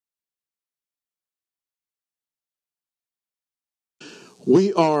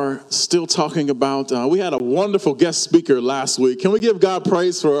We are still talking about, we had a wonderful guest speaker last week. Can we give God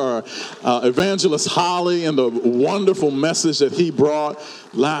praise for our evangelist Holly and the wonderful message that he brought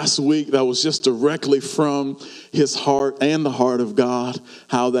last week that was just directly from his heart and the heart of God.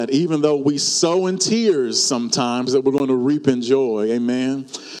 How that even though we sow in tears sometimes, that we're going to reap in joy. Amen.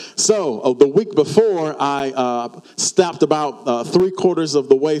 So the week before, I stopped about 3/4 of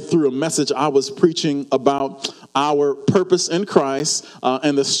the way through a message I was preaching about our purpose in Christ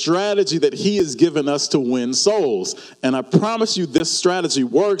and the strategy that he has given us to win souls. And I promise you this strategy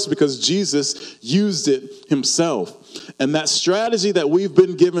works because Jesus used it himself. And that strategy that we've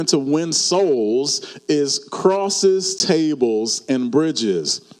been given to win souls is crosses, tables, and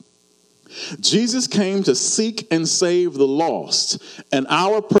bridges. Jesus came to seek and save the lost, and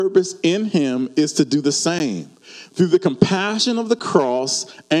our purpose in him is to do the same. Through the compassion of the cross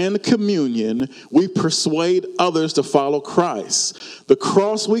and communion, we persuade others to follow Christ. The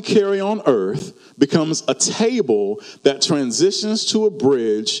cross we carry on earth becomes a table that transitions to a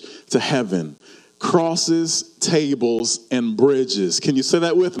bridge to heaven. Crosses, tables, and bridges. Can you say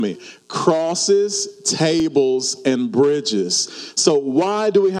that with me? Crosses, tables, and bridges. So why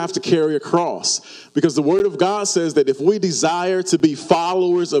do we have to carry a cross? Because the Word of God says that if we desire to be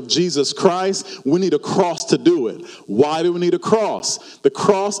followers of Jesus Christ, we need a cross to do it. Why do we need a cross? The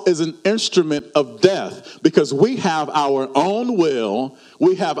cross is an instrument of death because we have our own will,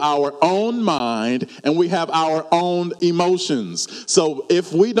 we have our own mind, and we have our own emotions. So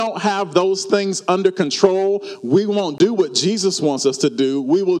if we don't have those things under control, we won't do what Jesus wants us to do.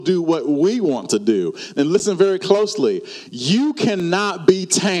 We will do what we want to do. And listen very closely. You cannot be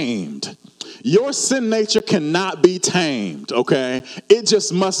tamed. Your sin nature cannot be tamed, okay? It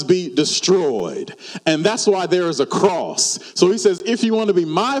just must be destroyed. And that's why there is a cross. So he says, if you want to be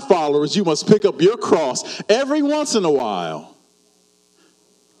my followers, you must pick up your cross every once in a while.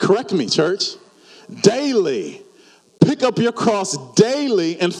 Correct me, church. Daily. Pick up your cross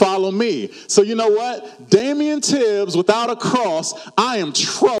daily and follow me. So you know what? Damian Tibbs, without a cross, I am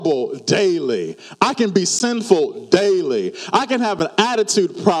trouble daily. I can be sinful daily. I can have an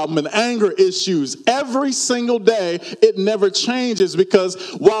attitude problem and anger issues every single day. It never changes because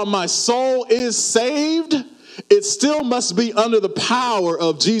while my soul is saved, it still must be under the power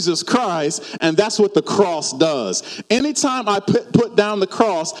of Jesus Christ, and that's what the cross does. Anytime I put down the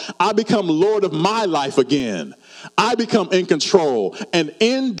cross, I become Lord of my life again. I become in control. And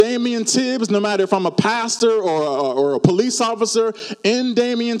in Damian Tibbs, no matter if I'm a pastor or a police officer, in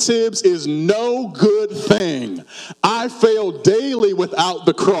Damian Tibbs is no good thing. I fail daily without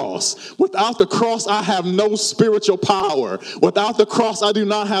the cross. Without the cross, I have no spiritual power. Without the cross, I do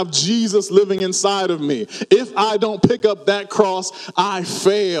not have Jesus living inside of me. If I don't pick up that cross, I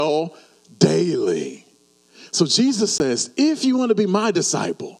fail daily. So Jesus says, if you want to be my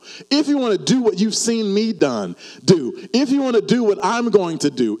disciple, if you want to do what you've seen me do, if you want to do what I'm going to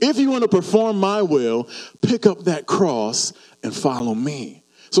do, if you want to perform my will, pick up that cross and follow me.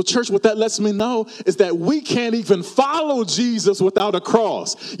 So church, what that lets me know is that we can't even follow Jesus without a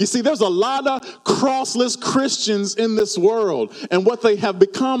cross. You see, there's a lot of crossless Christians in this world, and what they have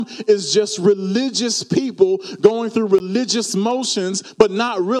become is just religious people going through religious motions, but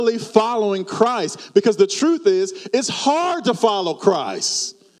not really following Christ. Because the truth is, it's hard to follow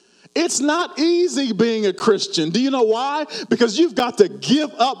Christ. It's not easy being a Christian. Do you know why? Because you've got to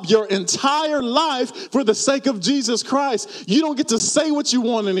give up your entire life for the sake of Jesus Christ. You don't get to say what you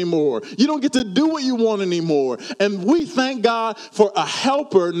want anymore. You don't get to do what you want anymore. And we thank God for a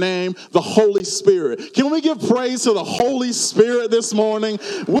helper named the Holy Spirit. Can we give praise to the Holy Spirit this morning?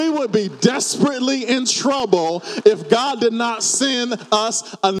 We would be desperately in trouble if God did not send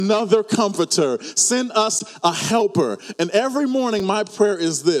us another comforter, send us a helper. And every morning my prayer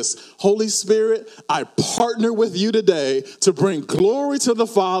is this: Holy Spirit, I partner with you today to bring glory to the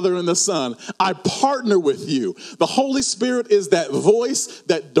Father and the Son. I partner with you. The Holy Spirit is that voice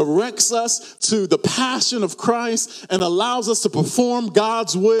that directs us to the passion of Christ and allows us to perform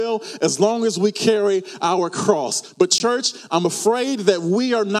God's will as long as we carry our cross. But church, I'm afraid that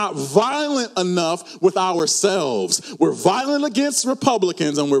we are not violent enough with ourselves. We're violent against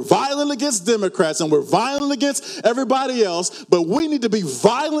Republicans, and we're violent against Democrats, and we're violent against everybody else, but we need to be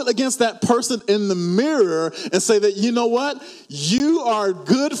violent against that person in the mirror and say that, you know what? You are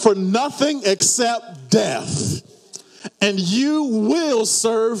good for nothing except death. And you will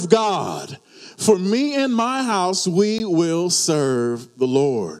serve God. For me and my house, we will serve the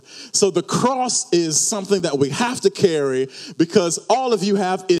Lord. So the cross is something that we have to carry because all of you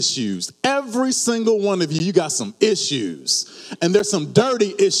have issues. Every single one of you got some issues. And there's some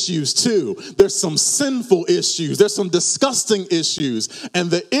dirty issues too. There's some sinful issues. There's some disgusting issues. And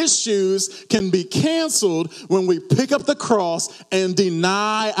the issues can be canceled when we pick up the cross and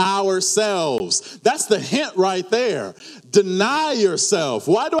deny ourselves. That's the hint right there. Deny yourself.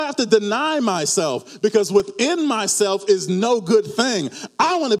 Why do I have to deny myself? Because within myself is no good thing.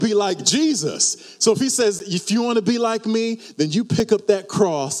 I want to be like Jesus. So if he says, if you want to be like me, then you pick up that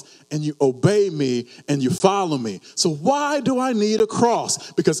cross and you obey me and you follow me. So why do I need a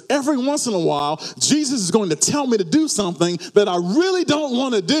cross? Because every once in a while, Jesus is going to tell me to do something that I really don't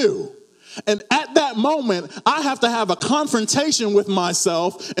want to do. And at that moment, I have to have a confrontation with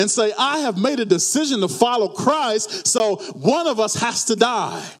myself and say, I have made a decision to follow Christ, so one of us has to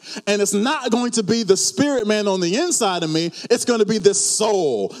die. And it's not going to be the spirit man on the inside of me. It's going to be this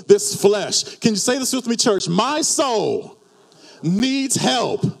soul, this flesh. Can you say this with me, church? My soul needs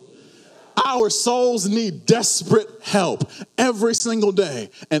help. Our souls need desperate help every single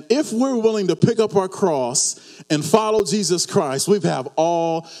day. And if we're willing to pick up our cross and follow Jesus Christ, we have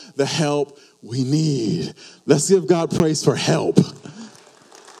all the help we need. Let's give God praise for help.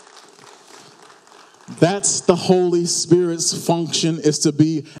 That's the Holy Spirit's function, is to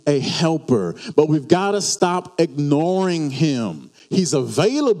be a helper. But we've got to stop ignoring him. He's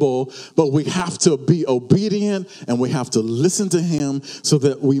available, but we have to be obedient and we have to listen to him so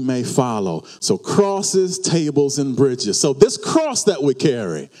that we may follow. So crosses, tables, and bridges. So this cross that we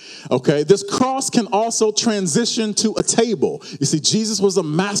carry, okay, this cross can also transition to a table. You see, Jesus was a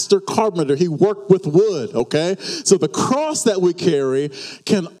master carpenter. He worked with wood, okay? So the cross that we carry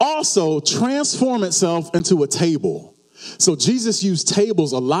can also transform itself into a table. So Jesus used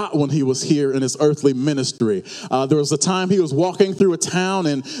tables a lot when he was here in his earthly ministry. There was a time he was walking through a town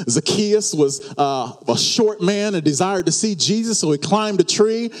and Zacchaeus was a short man and desired to see Jesus. So he climbed a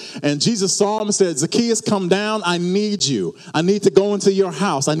tree and Jesus saw him and said, Zacchaeus, come down. I need you. I need to go into your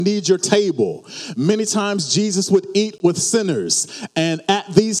house. I need your table. Many times Jesus would eat with sinners. And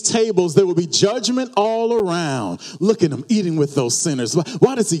at these tables, there would be judgment all around. Look at him eating with those sinners.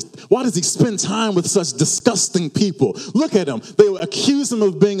 Why does he spend time with such disgusting people? Look at him. They would accuse him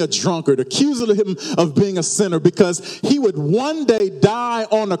of being a drunkard, accuse him of being a sinner, because he would one day die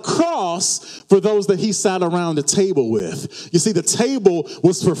on a cross for those that he sat around the table with. You see, the table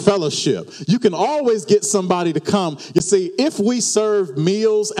was for fellowship. You can always get somebody to come. You see, if we served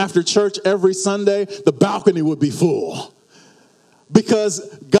meals after church every Sunday, the balcony would be full.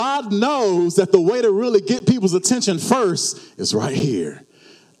 Because God knows that the way to really get people's attention first is right here.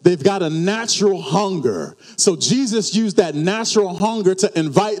 They've got a natural hunger. So Jesus used that natural hunger to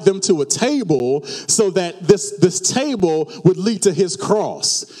invite them to a table so that this table would lead to his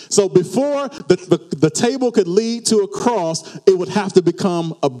cross. So before the table could lead to a cross, it would have to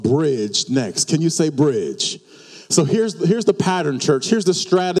become a bridge next. Can you say bridge? So here's the pattern, church. Here's the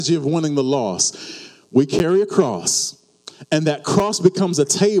strategy of winning the lost. We carry a cross, and that cross becomes a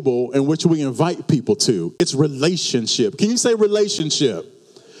table in which we invite people to. It's relationship. Can you say relationship?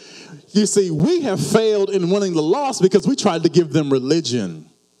 You see, we have failed in winning the lost because we tried to give them religion.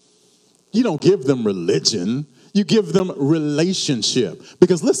 You don't give them religion. You give them relationship.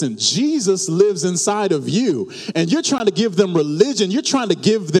 Because listen, Jesus lives inside of you. And you're trying to give them religion. You're trying to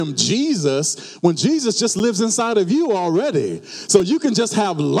give them Jesus when Jesus just lives inside of you already. So you can just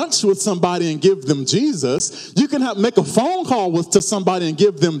have lunch with somebody and give them Jesus. You can make a phone call to somebody and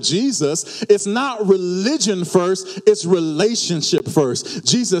give them Jesus. It's not religion first. It's relationship first.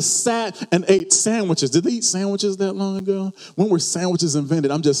 Jesus sat and ate sandwiches. Did they eat sandwiches that long ago? When were sandwiches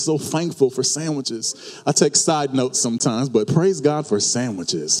invented? I'm just so thankful for sandwiches. I take side notes sometimes, but praise God for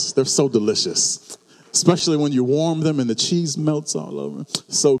sandwiches. They're so delicious, especially when you warm them and the cheese melts all over.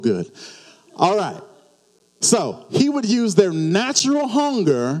 So good. All right. So he would use their natural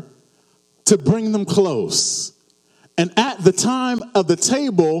hunger to bring them close. And at the time of the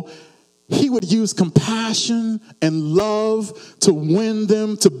table, he would use compassion and love to win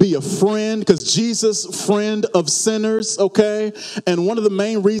them to be a friend, because Jesus, friend of sinners, okay? And one of the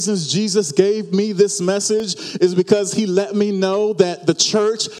main reasons Jesus gave me this message is because he let me know that the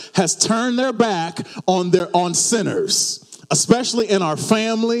church has turned their back on sinners, especially in our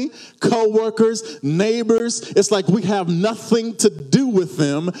family, co-workers, neighbors. It's like we have nothing to do with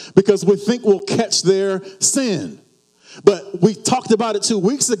them because we think we'll catch their sin. But we talked about it 2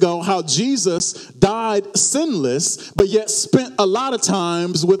 weeks ago, how Jesus died sinless, but yet spent a lot of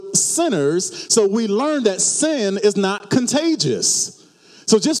times with sinners. So we learned that sin is not contagious.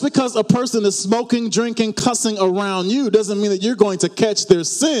 So just because a person is smoking, drinking, cussing around you doesn't mean that you're going to catch their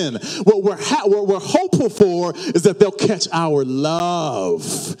sin. What we're hopeful for is that they'll catch our love,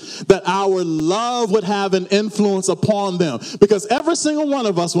 that our love would have an influence upon them. Because every single one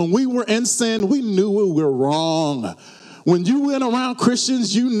of us, when we were in sin, we knew we were wrong. When you went around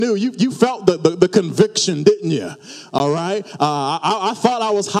Christians, you knew, you felt the conviction, didn't you? All right? I thought I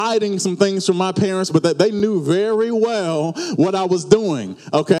was hiding some things from my parents, but that they knew very well what I was doing,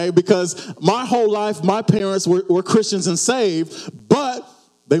 okay? Because my whole life, my parents were Christians and saved, but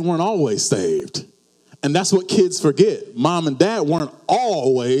they weren't always saved. And that's what kids forget. Mom and dad weren't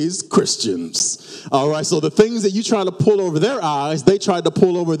always Christians. All right, so the things that you try to pull over their eyes, they tried to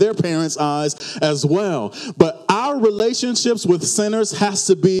pull over their parents' eyes as well. But our relationships with sinners has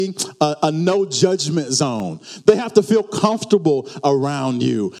to be a no judgment zone. They have to feel comfortable around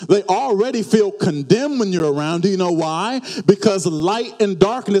you. They already feel condemned when you're around. Do you know why? Because light and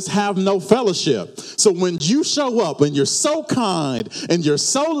darkness have no fellowship. So when you show up and you're so kind and you're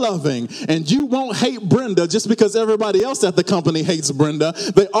so loving and you won't hate Brenda just because everybody else at the company hates Brenda,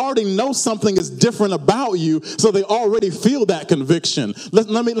 they already know something is different about you, so they already feel that conviction. Let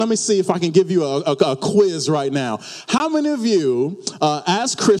me see if I can give you a quiz right now. How many of you,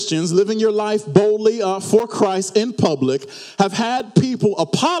 as Christians, living your life boldly for Christ in public, have had people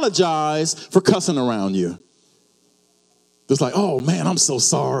apologize for cussing around you? It's like, oh man, I'm so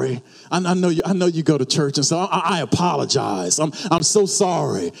sorry. I know you go to church, and so I apologize. I'm so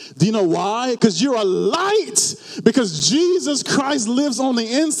sorry. Do you know why? Because you're a light. Because Jesus Christ lives on the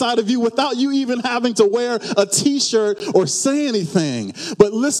inside of you without you even having to wear a t-shirt or say anything.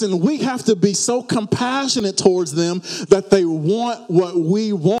 But listen, we have to be so compassionate towards them that they want what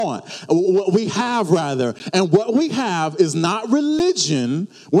we want, what we have rather. And what we have is not religion.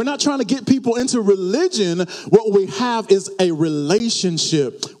 We're not trying to get people into religion. What we have is a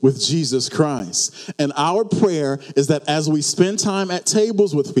relationship with Jesus Christ. And our prayer is that as we spend time at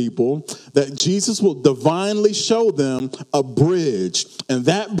tables with people, that Jesus will divinely show them a bridge. And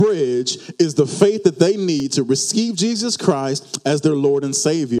that bridge is the faith that they need to receive Jesus Christ as their Lord and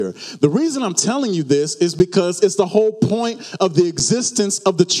Savior. The reason I'm telling you this is because it's the whole point of the existence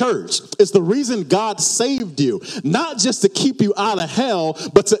of the church. It's the reason God saved you, not just to keep you out of hell,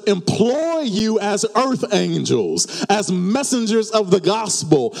 but to employ you as earth angels, as messengers of the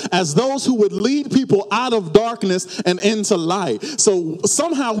gospel, as those who would lead people out of darkness and into light. So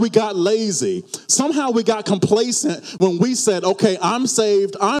somehow we got lazy. Somehow we got complacent when we said, okay, I'm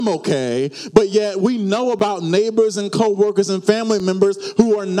saved, I'm okay, but yet we know about neighbors and co-workers and family members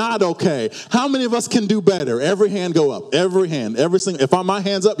who are not okay. How many of us can do better? Every hand go up. Every hand. Every single. If my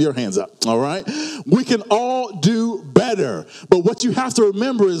hand's up, your hand's up. All right? We can all do better. But what you have to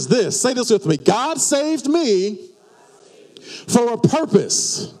remember is this. Say this with me. God saved me for a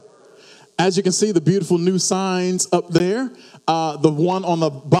purpose. As you can see, the beautiful new signs up there. The one on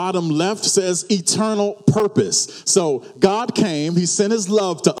the bottom left says eternal purpose. So God came, he sent his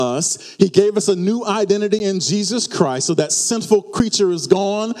love to us. He gave us a new identity in Jesus Christ. So that sinful creature is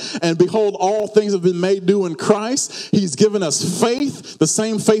gone. And behold, all things have been made new in Christ. He's given us faith. The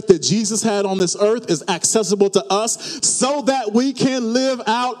same faith that Jesus had on this earth is accessible to us so that we can live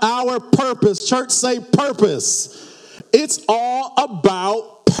out our purpose. Church, say purpose. It's all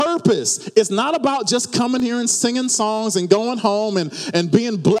about purpose. It's not about just coming here and singing songs and going home and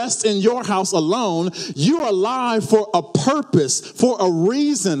being blessed in your house alone. You're alive for a purpose, for a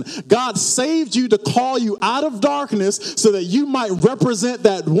reason. God saved you to call you out of darkness so that you might represent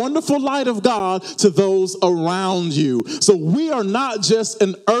that wonderful light of God to those around you. So we are not just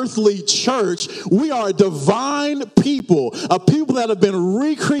an earthly church. We are a divine people, a people that have been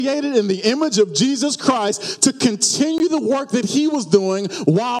recreated in the image of Jesus Christ to continue the work that he was doing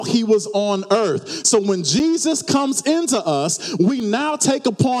while he was on earth. So when Jesus comes into us, we now take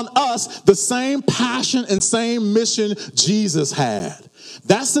upon us the same passion and same mission Jesus had.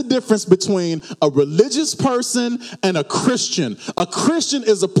 That's the difference between a religious person and a Christian. A Christian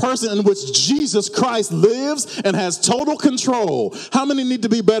is a person in which Jesus Christ lives and has total control. How many need to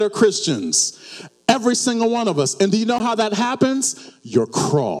be better Christians? Every single one of us. And do you know how that happens? Your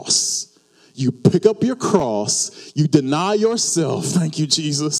cross. You pick up your cross, you deny yourself, thank you,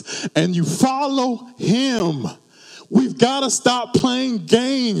 Jesus, and you follow him. We've got to stop playing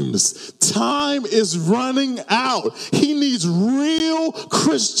games. Time is running out. He needs real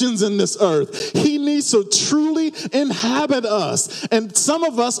Christians in this earth. He needs to truly inhabit us. And some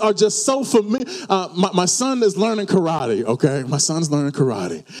of us are just so familiar. My son is learning karate, okay? My son's learning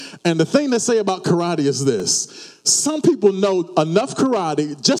karate. And the thing they say about karate is this. Some people know enough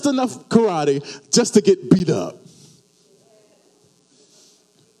karate just to get beat up.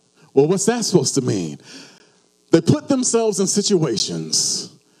 Well, what's that supposed to mean? They put themselves in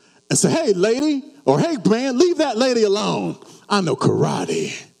situations and say, hey, lady, or hey, man, leave that lady alone. I know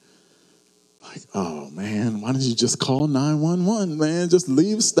karate. Like, oh, man, why didn't you just call 911, man? Just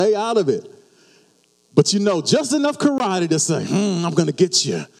leave, stay out of it. But you know just enough karate to say, I'm going to get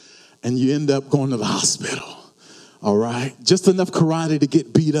you. And you end up going to the hospital, all right? Just enough karate to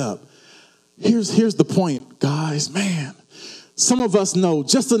get beat up. Here's the point, guys, man. Some of us know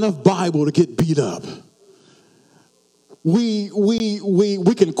just enough Bible to get beat up. We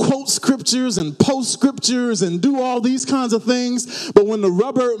can quote scriptures and post scriptures and do all these kinds of things, but when the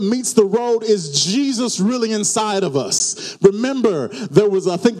rubber meets the road, is Jesus really inside of us? Remember, there was,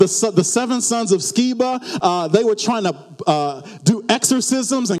 I think, the 7 sons of Sceva. They were trying to do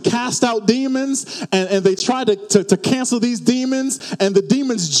exorcisms and cast out demons, and they tried to cancel these demons, and the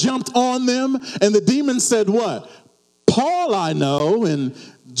demons jumped on them, and the demons said, what? Paul I know, and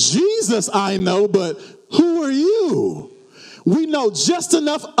Jesus I know, but who are you? We know just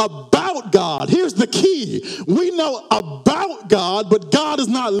enough about God. Here's the key. We know about God, but God is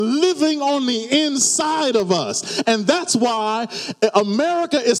not living on the inside of us. And that's why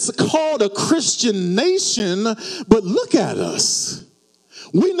America is called a Christian nation, but look at us.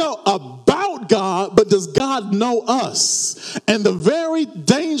 We know about God, but does God know us? And the very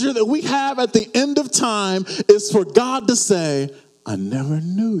danger that we have at the end of time is for God to say, I never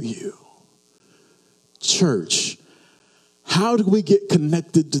knew you. Church, how do we get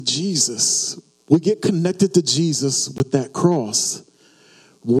connected to Jesus? We get connected to Jesus with that cross.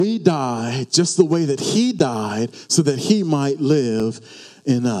 We die just the way that he died so that he might live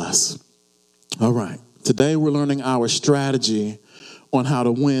in us. All right, today we're learning our strategy on how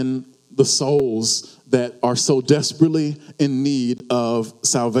to win the souls that are so desperately in need of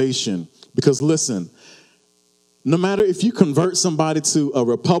salvation. Because listen, no matter if you convert somebody to a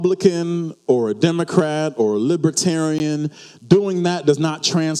Republican or a Democrat or a Libertarian, doing that does not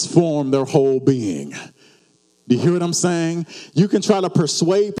transform their whole being. Do you hear what I'm saying? You can try to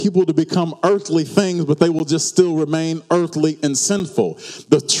persuade people to become earthly things, but they will just still remain earthly and sinful.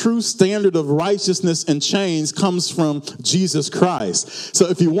 The true standard of righteousness and change comes from Jesus Christ. So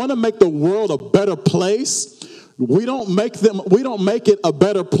if you want to make the world a better place, we don't make it a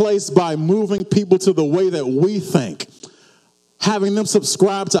better place by moving people to the way that we think, having them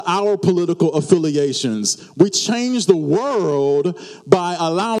subscribe to our political affiliations. We change the world by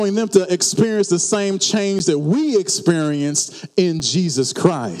allowing them to experience the same change that we experienced in Jesus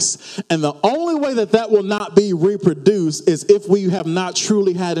Christ. And the only way that will not be reproduced is if we have not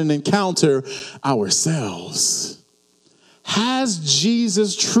truly had an encounter ourselves. Has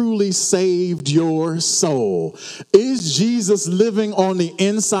Jesus truly saved your soul? Is Jesus living on the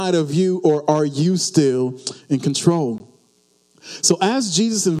inside of you, or are you still in control? So as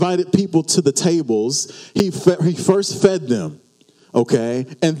Jesus invited people to the tables, he first fed them, okay?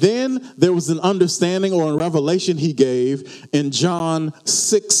 And then there was an understanding or a revelation he gave in John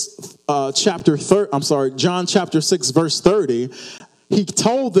chapter 6, verse 30. He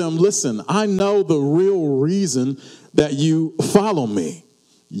told them, listen, I know the real reason that you follow me.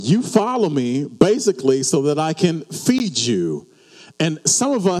 You follow me basically so that I can feed you. And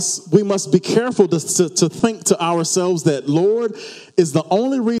some of us, we must be careful to think to ourselves that, Lord, is the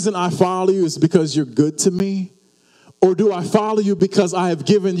only reason I follow you is because you're good to me? Or do I follow you because I have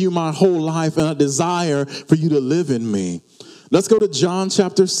given you my whole life and a desire for you to live in me? Let's go to John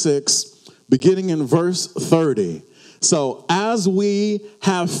chapter 6, beginning in verse 30. So as we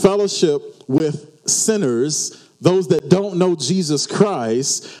have fellowship with sinners, those that don't know Jesus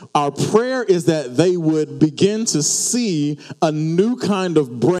Christ, our prayer is that they would begin to see a new kind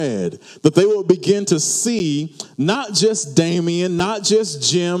of bread, that they will begin to see not just Damien, not just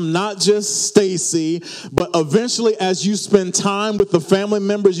Jim, not just Stacy, but eventually as you spend time with the family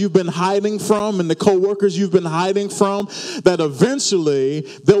members you've been hiding from and the co-workers you've been hiding from, that eventually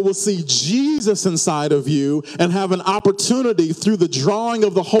they will see Jesus inside of you and have an opportunity through the drawing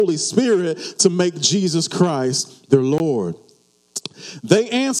of the Holy Spirit to make Jesus Christ their Lord. They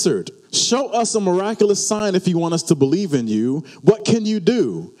answered, show us a miraculous sign if you want us to believe in you. What can you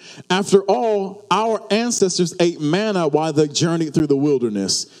do? After all, our ancestors ate manna while they journeyed through the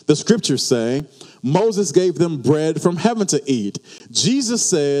wilderness. The scriptures say, Moses gave them bread from heaven to eat. Jesus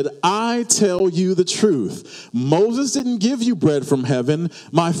said, I tell you the truth. Moses didn't give you bread from heaven.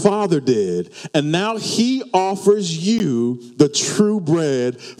 My Father did. And now he offers you the true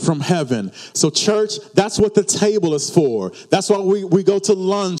bread from heaven. So church, that's what the table is for. That's why we go to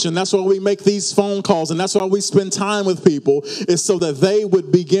lunch, and that's why we make these phone calls, and that's why we spend time with people, is so that they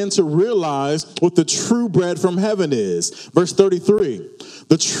would begin to realize what the true bread from heaven is. Verse 33.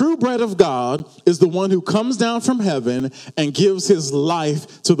 The true bread of God is the one who comes down from heaven and gives his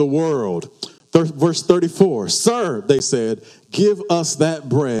life to the world. Verse 34, sir, they said, give us that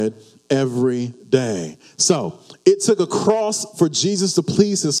bread every day. So it took a cross for Jesus to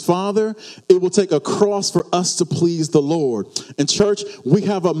please his Father. It will take a cross for us to please the Lord. In church, we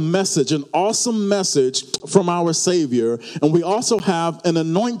have a message, an awesome message from our Savior, and we also have an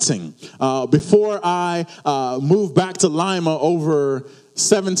anointing. Before I moved back to Lima over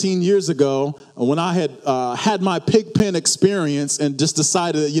 17 years ago, when I had had my pig pen experience and just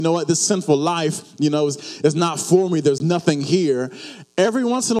decided that, you know what, this sinful life, is not for me. There's nothing here. Every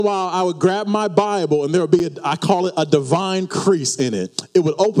once in a while, I would grab my Bible and there would be, I call it a divine crease in it. It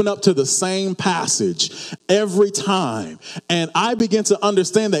would open up to the same passage every time. And I began to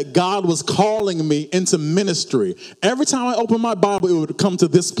understand that God was calling me into ministry. Every time I opened my Bible, it would come to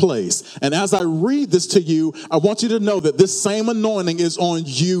this place. And as I read this to you, I want you to know that this same anointing is on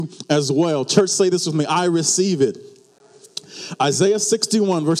you as well. Church, say this with me. I receive it. Isaiah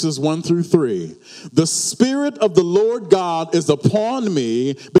 61 verses 1 through 3. The Spirit of the Lord God is upon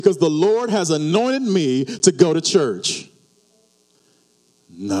me because the Lord has anointed me to go to church.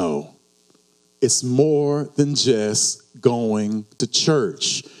 No, it's more than just going to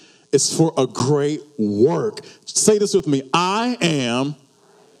church. It's for a great work. Say this with me. I am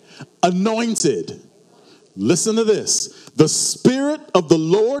anointed. Listen to this. The Spirit of the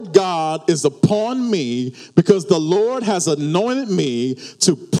Lord God is upon me because the Lord has anointed me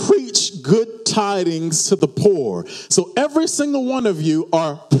to preach good tidings to the poor. So every single one of you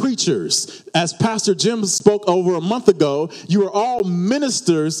are preachers. As Pastor Jim spoke over a month ago, you are all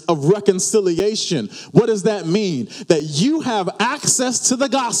ministers of reconciliation. What does that mean? That you have access to the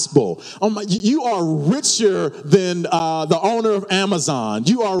gospel. You are richer than the owner of Amazon.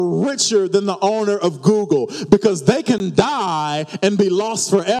 You are richer than the owner of Google because they can die and be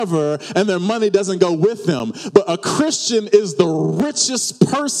lost forever and their money doesn't go with them. But a Christian is the richest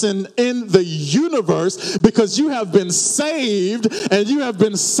person in the universe because you have been saved and you have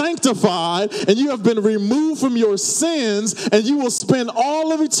been sanctified and you have been removed from your sins and you will spend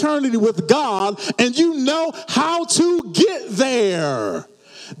all of eternity with God and you know how to get there.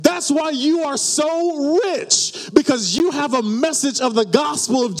 That's why you are so rich, because you have a message of the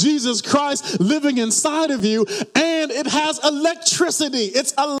gospel of Jesus Christ living inside of you, and it has electricity.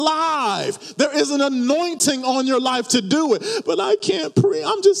 It's alive. There is an anointing on your life to do it. But I can't pray.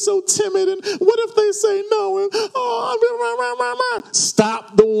 I'm just so timid. And what if they say no? And,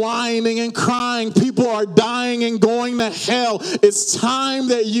 stop the whining and crying. People are dying and going to hell. It's time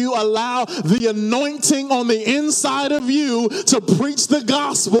that you allow the anointing on the inside of you to preach the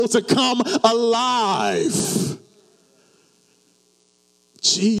gospel to come alive.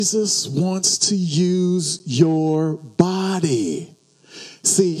 Jesus wants to use your body.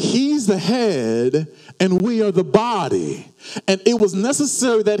 See, he's the head and we are the body. And it was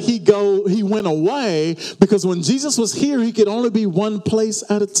necessary that he went away because when Jesus was here, he could only be one place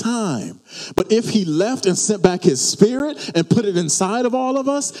at a time. But if he left and sent back his Spirit and put it inside of all of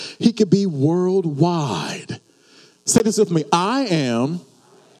us, he could be worldwide. Say this with me. I am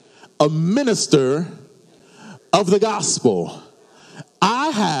a minister of the gospel. I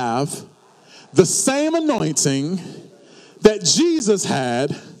have the same anointing that Jesus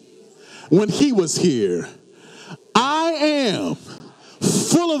had when he was here. I am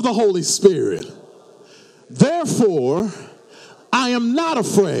full of the Holy Spirit. Therefore, I am not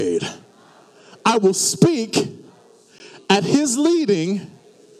afraid. I will speak at his leading,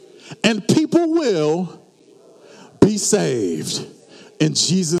 and people will be saved. In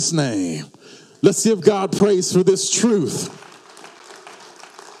Jesus' name. Let's give God praise for this truth.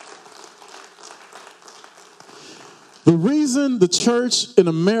 The reason the church in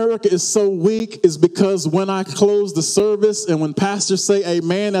America is so weak is because when I close the service and when pastors say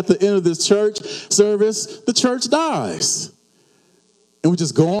amen at the end of this church service, the church dies. And we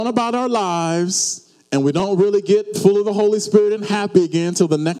just go on about our lives and we don't really get full of the Holy Spirit and happy again until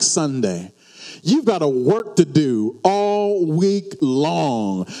the next Sunday. You've got a work to do all week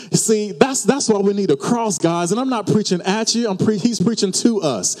long. See, that's why we need a cross, guys. And I'm not preaching at you. He's preaching to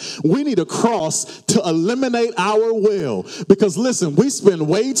us. We need a cross to eliminate our will. Because listen, we spend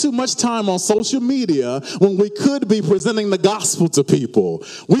way too much time on social media when we could be presenting the gospel to people.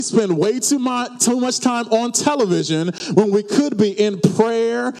 We spend way too much time on television when we could be in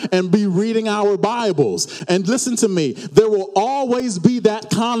prayer and be reading our Bibles. And listen to me, there will always be that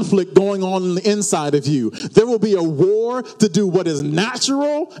conflict going on in the inside of you. There will be a war to do what is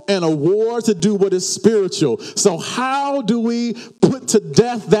natural and a war to do what is spiritual. So how do we put to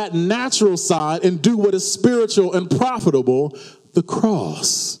death that natural side and do what is spiritual and profitable? the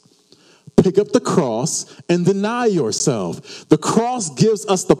cross. Pick up the cross and deny yourself. The cross gives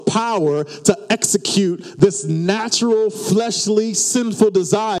us the power to execute this natural, fleshly, sinful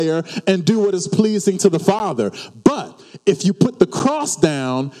desire and do what is pleasing to the Father. But if you put the cross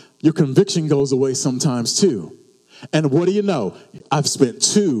down, your conviction goes away sometimes too. And what do you know? I've spent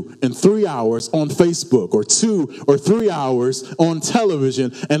 2 and 3 hours on Facebook, or 2 or 3 hours on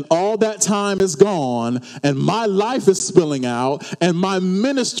television, and all that time is gone, and my life is spilling out, and my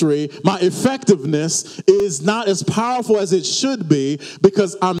ministry, my effectiveness is not as powerful as it should be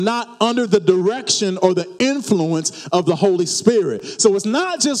because I'm not under the direction or the influence of the Holy Spirit. So it's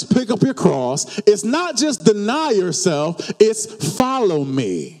not just pick up your cross. It's not just deny yourself. It's follow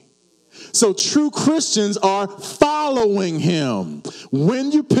me. So true Christians are following him.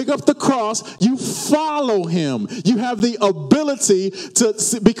 When you pick up the cross, you follow him. You have the ability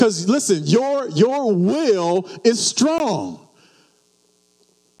to, because listen, your will is strong.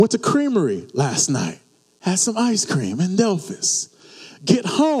 Went to Creamery last night. Had some ice cream in Delphus. Get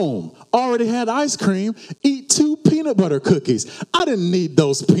home, already had ice cream, eat 2 peanut butter cookies. I didn't need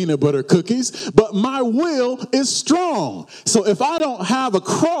those peanut butter cookies, but my will is strong. So if I don't have a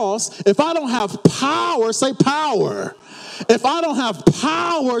cross, if I don't have power, say power. If I don't have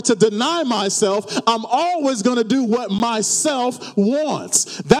power to deny myself, I'm always going to do what myself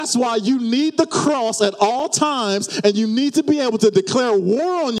wants. That's why you need the cross at all times, and you need to be able to declare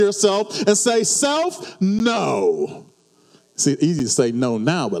war on yourself and say, self, no. See, it's easy to say no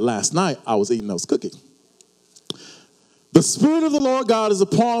now, but last night I was eating those cookies. The Spirit of the Lord God is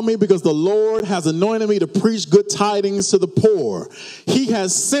upon me because the Lord has anointed me to preach good tidings to the poor. He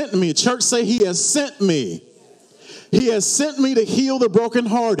has sent me. Church, say he has sent me. He has sent me to heal the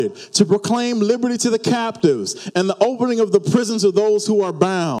brokenhearted, to proclaim liberty to the captives, and the opening of the prisons of those who are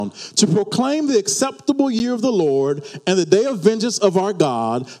bound, to proclaim the acceptable year of the Lord and the day of vengeance of our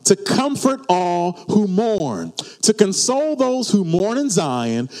God, to comfort all who mourn, to console those who mourn in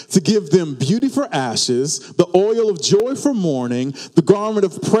Zion, to give them beauty for ashes, the oil of joy for mourning, the garment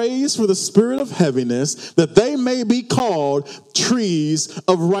of praise for the spirit of heaviness, that they may be called trees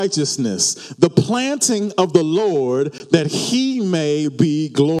of righteousness, the planting of the Lord, that he may be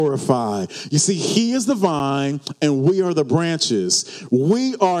glorified. You see, he is the vine and we are the branches.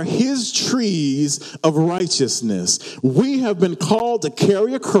 We are his trees of righteousness. We have been called to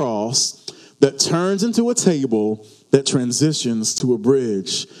carry a cross that turns into a table that transitions to a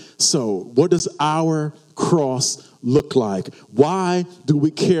bridge. So what does our cross look like? Why do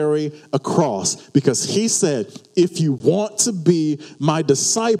we carry a cross? Because he said, if you want to be my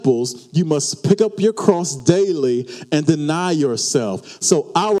disciples, you must pick up your cross daily and deny yourself.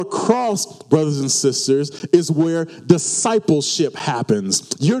 So our cross, brothers and sisters, is where discipleship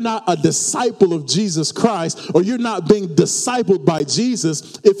happens. You're not a disciple of Jesus Christ, or you're not being discipled by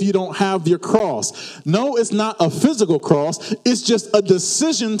Jesus if you don't have your cross. No, it's not a physical cross. It's just a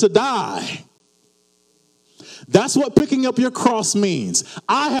decision to die. That's what picking up your cross means.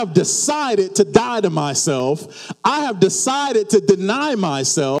 I have decided to die to myself. I have decided to deny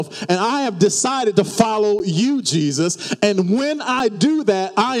myself. And I have decided to follow you, Jesus. And when I do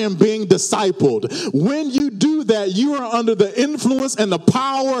that, I am being discipled. When you do that, you are under the influence and the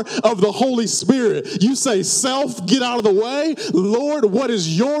power of the Holy Spirit. You say, self, get out of the way. Lord, what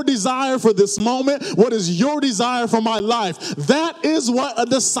is your desire for this moment? What is your desire for my life? That is what a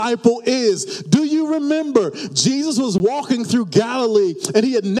disciple is. Do you remember? Jesus was walking through Galilee and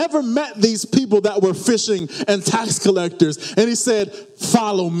he had never met these people that were fishing and tax collectors. And he said,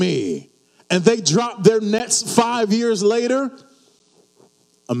 follow me. And they dropped their nets 5 years later.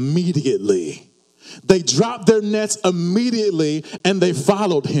 Immediately. They dropped their nets immediately and they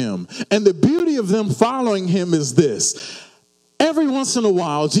followed him. And the beauty of them following him is this. Every once in a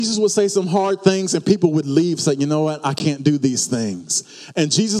while, Jesus would say some hard things and people would leave, say, you know what, I can't do these things.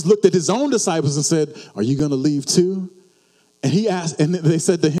 And Jesus looked at his own disciples and said, are you going to leave too? And he asked, and they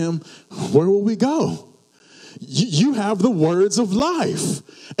said to him, where will we go? You have the words of life.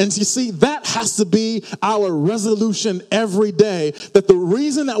 And you see, that has to be our resolution every day, that the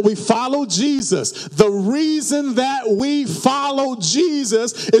reason that we follow Jesus,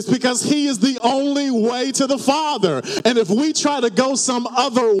 is because he is the only way to the Father. And if we try to go some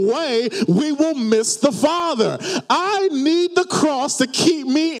other way, we will miss the Father. I need the cross to keep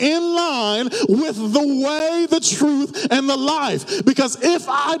me in line with the way, the truth, and the life. Because if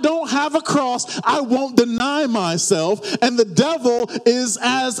I don't have a cross, I won't deny deny myself, and the devil is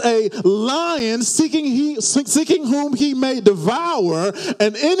as a lion seeking whom he may devour.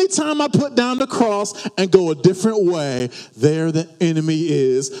 And anytime I put down the cross and go a different way, there the enemy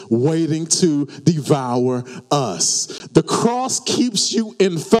is waiting to devour us. The cross keeps you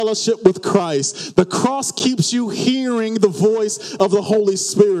in fellowship with Christ. The cross keeps you hearing the voice of the Holy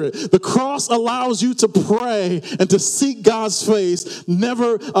Spirit. The cross allows you to pray and to seek God's face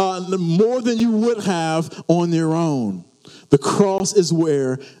never more than you would have on your own. The cross is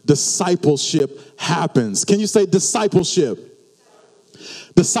where discipleship happens. Can you say discipleship?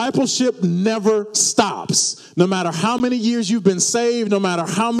 Discipleship never stops. No matter how many years you've been saved, no matter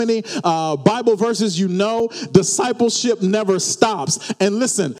how many Bible verses you know, discipleship never stops. And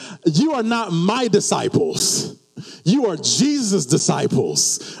listen, you are not my disciples. You are Jesus'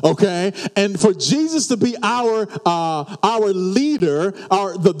 disciples, okay? And for Jesus to be our leader,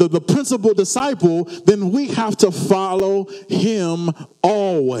 the principal disciple, then we have to follow him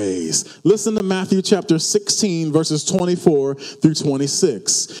always. Listen to Matthew chapter 16, verses 24 through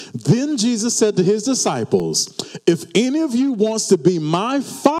 26. Then Jesus said to his disciples, if any of you wants to be my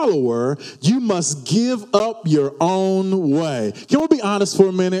follower, you must give up your own way. Can we be honest for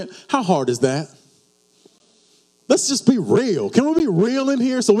a minute? How hard is that? Let's just be real. Can we be real in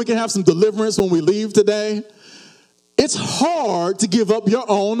here so we can have some deliverance when we leave today? It's hard to give up your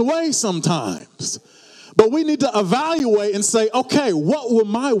own way sometimes. But we need to evaluate and say, okay, what will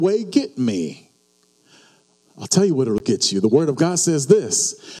my way get me? I'll tell you what it'll get you. The Word of God says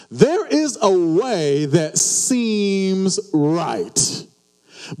this: there is a way that seems right,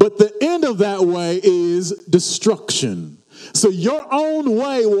 but the end of that way is destruction. So your own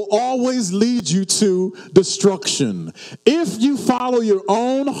way will always lead you to destruction. If you follow your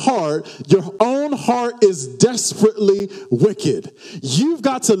own heart is desperately wicked. You've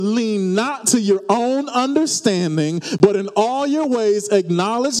got to lean not to your own understanding, but in all your ways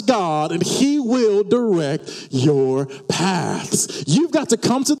acknowledge God, and he will direct your paths. You've got to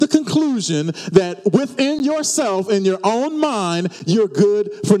come to the conclusion that within yourself, in your own mind, you're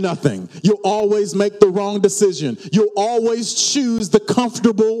good for nothing. You'll always make the wrong decision. You'll always choose the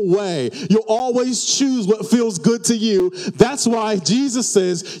comfortable way. You'll always choose what feels good to you. That's why Jesus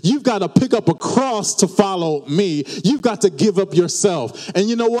says you've got to pick up a cross to follow me. You've got to give up yourself. And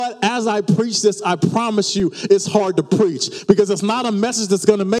you know what? As I preach this, I promise you it's hard to preach, because it's not a message that's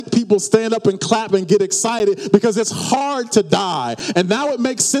going to make people stand up and clap and get excited, because it's hard to die. And now it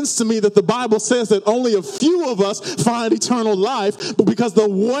makes sense to me that the Bible says that only a few of us find eternal life, but because the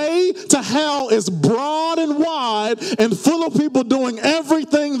way to hell is broad and wide and full of people doing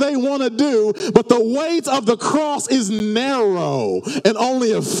everything they want to do, but the weight of the cross is narrow and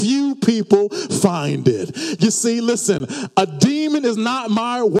only a few people find it. You see, listen, a demon is not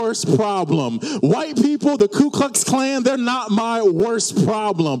my worst problem. White people, the Ku Klux Klan, they're not my worst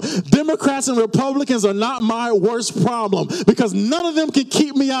problem. Democrats and Republicans are not my worst problem, because none of them can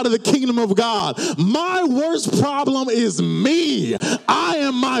keep me out of the kingdom of God. My worst problem is me. I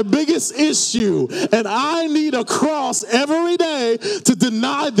am my biggest issue, and I need a cross every day to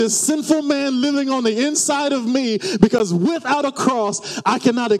deny this sinful man living on the inside of me, because without a cross, I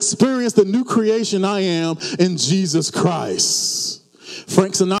cannot experience the new creation I am in Jesus Christ.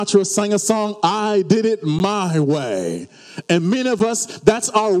 Frank Sinatra sang a song, I Did It My Way. And many of us, that's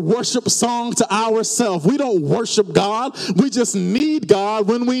our worship song to ourselves. We don't worship God. We just need God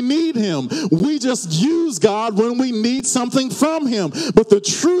when we need him. We just use God when we need something from him. But the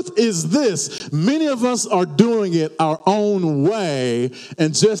truth is this: many of us are doing it our own way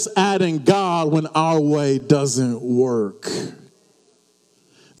and just adding God when our way doesn't work.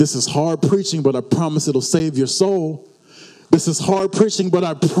 This is hard preaching, but I promise it'll save your soul. This is hard preaching, but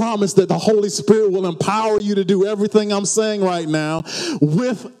I promise that the Holy Spirit will empower you to do everything I'm saying right now.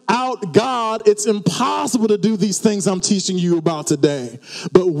 Without God, it's impossible to do these things I'm teaching you about today.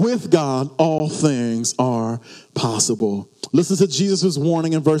 But with God, all things are possible. Listen to Jesus'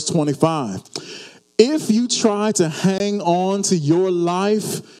 warning in verse 25. If you try to hang on to your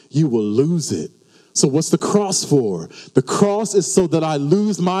life, you will lose it. So what's the cross for? The cross is so that I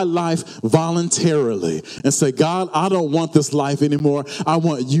lose my life voluntarily and say, God, I don't want this life anymore. I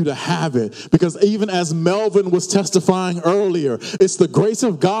want you to have it. Because even as Melvin was testifying earlier, it's the grace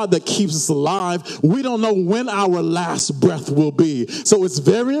of God that keeps us alive. We don't know when our last breath will be. So it's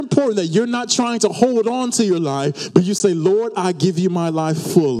very important that you're not trying to hold on to your life, but you say, Lord, I give you my life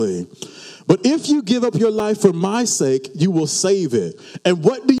fully. But if you give up your life for my sake, you will save it. And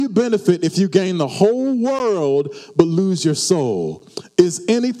what do you benefit if you gain the whole world but lose your soul? Is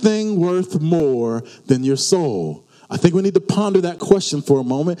anything worth more than your soul? I think we need to ponder that question for a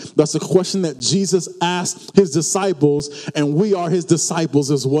moment. That's a question that Jesus asked his disciples, and we are his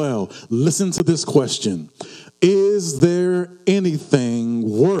disciples as well. Listen to this question. Is there anything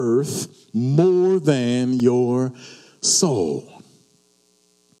worth more than your soul?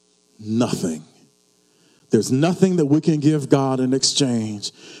 Nothing. There's nothing that we can give God in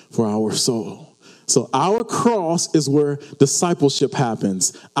exchange for our soul. So our cross is where discipleship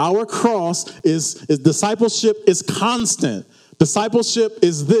happens. Our cross is discipleship is constant. Discipleship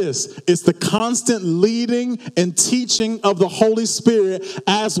is this. It's the constant leading and teaching of the Holy Spirit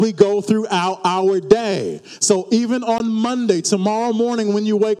as we go throughout our day. So even on Monday, tomorrow morning when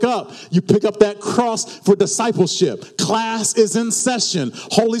you wake up, you pick up that cross for discipleship. Class is in session.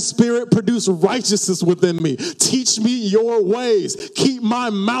 Holy Spirit, produce righteousness within me. Teach me your ways. Keep my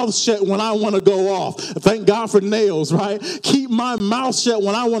mouth shut when I want to go off. Thank God for nails, right? Keep my mouth shut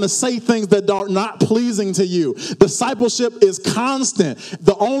when I want to say things that are not pleasing to you. Discipleship is constant.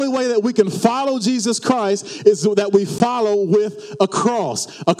 The only way that we can follow Jesus Christ is that we follow with a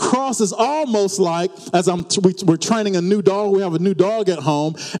cross. A cross is almost like, we're training a new dog. We have a new dog at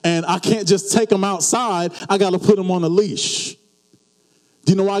home, and I can't just take him outside. I got to put him on a leash.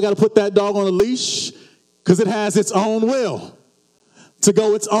 Do you know why I got to put that dog on a leash? Because it has its own will to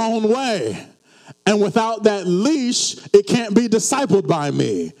go its own way. And without that leash, it can't be discipled by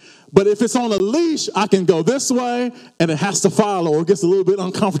me. But if it's on a leash, I can go this way, and it has to follow, or it gets a little bit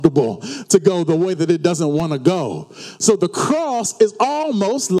uncomfortable to go the way that it doesn't want to go. So the cross is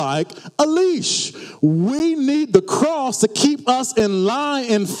almost like a leash. We need the cross to keep us in line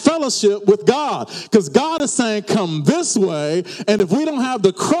in fellowship with God, because God is saying, come this way, and if we don't have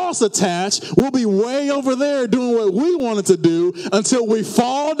the cross attached, we'll be way over there doing what we wanted to do until we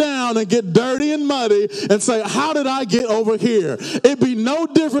fall down and get dirty and muddy and say, how did I get over here? It'd be no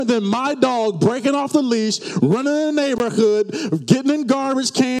different than my dog breaking off the leash, running in the neighborhood, getting in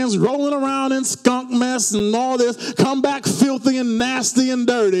garbage cans, rolling around in skunk mess and all this, come back filthy and nasty and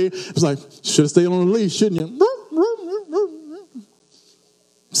dirty. It's like, should have stayed on the leash, shouldn't you?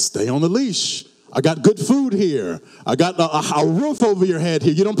 Stay on the leash. I got good food here. I got a roof over your head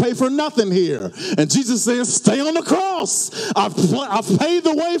here. You don't pay for nothing here. And Jesus says, stay on the cross. I've paid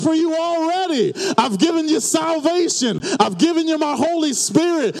the way for you already. I've given you salvation. I've given you my Holy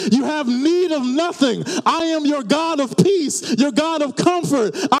Spirit. You have need of nothing. I am your God of peace, your God of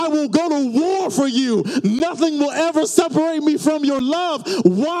comfort. I will go to war for you. Nothing will ever separate me from your love.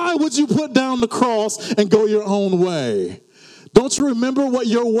 Why would you put down the cross and go your own way? Don't you remember what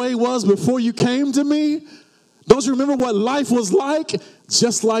your way was before you came to me? Don't you remember what life was like?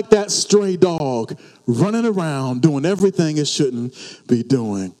 Just like that stray dog running around doing everything it shouldn't be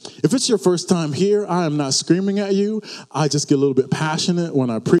doing. If it's your first time here, I am not screaming at you. I just get a little bit passionate when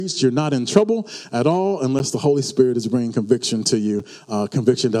I preach. You're not in trouble at all unless the Holy Spirit is bringing conviction to you.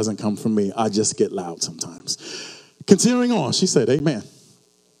 Conviction doesn't come from me. I just get loud sometimes. Continuing on, she said, amen.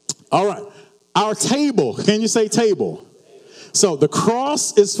 All right. Our table. Can you say table? So the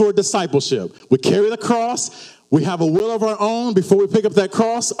cross is for discipleship. We carry the cross. We have a will of our own. Before we pick up that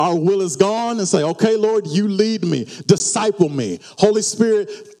cross, our will is gone and say, okay, Lord, you lead me. Disciple me. Holy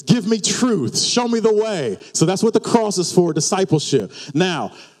Spirit, give me truth. Show me the way. So that's what the cross is for, discipleship.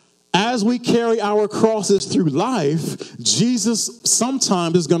 Now, as we carry our crosses through life, Jesus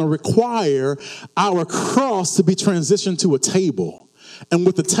sometimes is going to require our cross to be transitioned to a table. And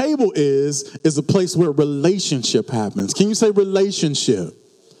what the table is a place where relationship happens. Can you say relationship?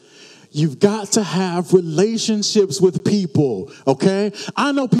 You've got to have relationships with people, okay?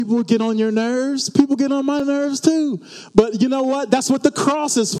 I know people get on your nerves. People get on my nerves too. But you know what? That's what the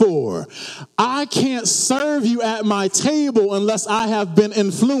cross is for. I can't serve you at my table unless I have been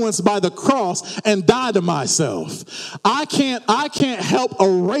influenced by the cross and died to myself. I can't help a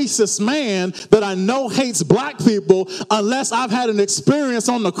racist man that I know hates black people unless I've had an experience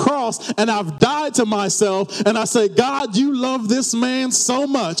on the cross and I've died to myself and I say, God, you love this man so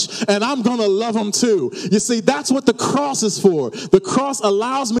much and I'm going to love him too. You see, that's what the cross is for. The cross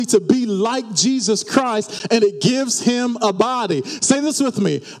allows me to be like Jesus Christ, and it gives him a body. Say this with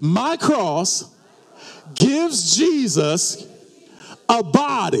me. My cross gives Jesus a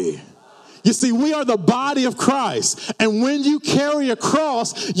body. You see, we are the body of Christ. And when you carry a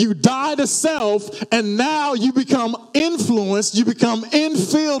cross, you die to self, and now you become influenced, you become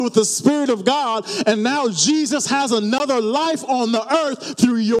infilled with the Spirit of God, and now Jesus has another life on the earth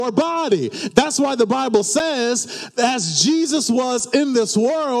through your body. That's why the Bible says, as Jesus was in this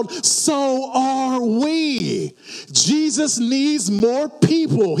world, so are we. Jesus needs more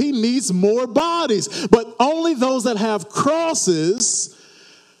people. He needs more bodies. But only those that have crosses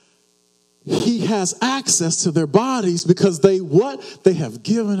he has access to their bodies because they have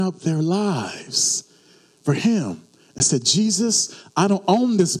given up their lives for him. I said, Jesus, I don't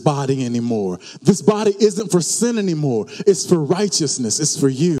own this body anymore. This body isn't for sin anymore. It's for righteousness. It's for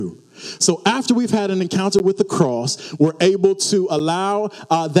you. So after we've had an encounter with the cross, we're able to allow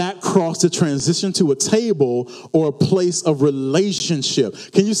that cross to transition to a table or a place of relationship.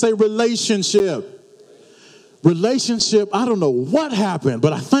 Can you say relationship? Relationship, I don't know what happened,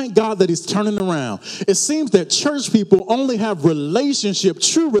 but I thank God that he's turning around. It seems that church people only have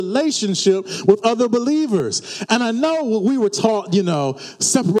true relationship with other believers. And I know we were taught,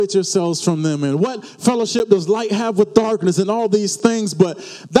 separate yourselves from them. And what fellowship does light have with darkness and all these things? But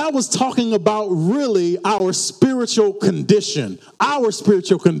that was talking about really our spiritual condition,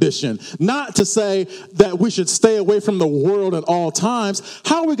 not to say that we should stay away from the world at all times.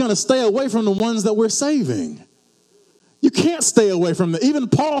 How are we going to stay away from the ones that we're saving? You can't stay away from them. Even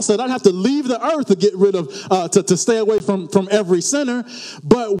Paul said, I'd have to leave the earth to get rid of, to stay away from every sinner.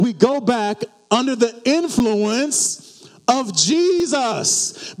 But we go back under the influence of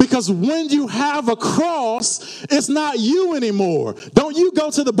Jesus. Because when you have a cross, it's not you anymore. Don't you go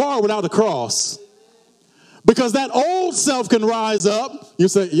to the bar without a cross. Because that old self can rise up. You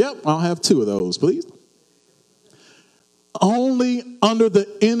say, yep, I'll have 2 of those, please. Only under the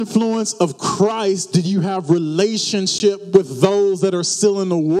influence of Christ did you have relationship with those that are still in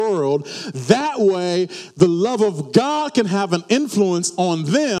the world. That way, the love of God can have an influence on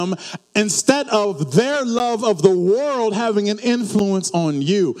them instead of their love of the world having an influence on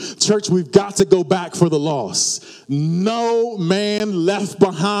you. Church, we've got to go back for the lost. No man left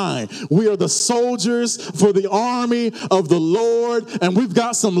behind. We are the soldiers for the army of the Lord, and we've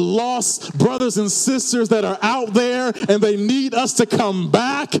got some lost brothers and sisters that are out there, and they need us to come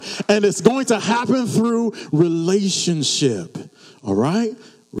back, and it's going to happen through relationship. All right?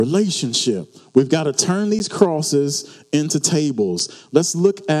 Relationship. We've got to turn these crosses into tables. Let's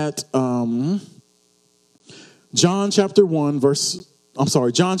look at John chapter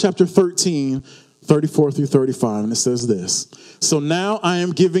 13, 34 through 35, and it says this. So now I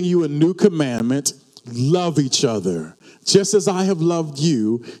am giving you a new commandment, love each other. Just as I have loved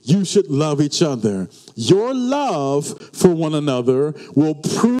you, you should love each other. Your love for one another will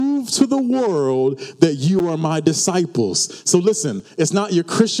prove to the world that you are my disciples. So listen, it's not your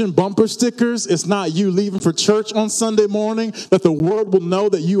Christian bumper stickers. It's not you leaving for church on Sunday morning that the world will know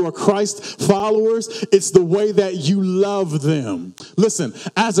that you are Christ followers. It's the way that you love them. Listen,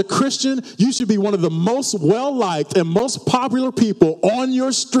 as a Christian, you should be one of the most well-liked and most popular people on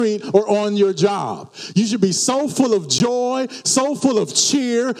your street or on your job. You should be so full of joy, so full of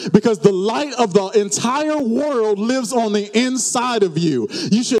cheer, because the light of the entire world lives on the inside of you.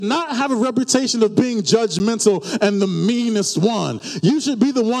 You should not have a reputation of being judgmental and the meanest one. You should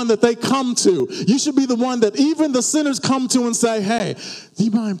be the one that they come to. You should be the one that even the sinners come to and say, hey, do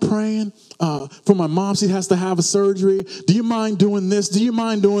you mind praying for my mom? She has to have a surgery. Do you mind doing this? Do you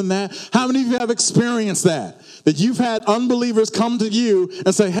mind doing that? How many of you have experienced that? That you've had unbelievers come to you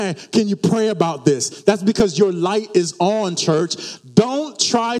and say, hey, can you pray about this? That's because your light is on, church. Don't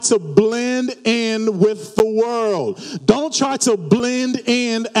try to blend in with the world. Don't try to blend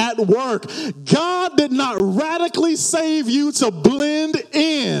in at work. God did not radically save you to blend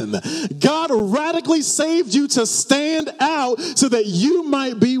in. God radically saved you to stand out so that you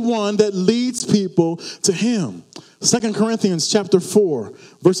might be one that leads people to him. 2 Corinthians chapter 4,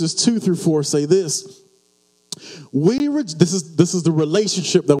 verses 2 through 4 say this. This is the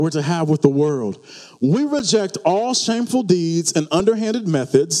relationship that we're to have with the world. We reject all shameful deeds and underhanded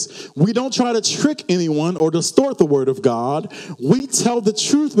methods. We don't try to trick anyone or distort the word of God. We tell the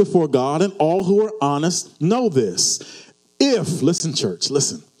truth before God, and all who are honest know this. Listen, church,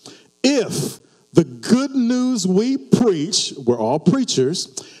 listen. If the good news we preach, we're all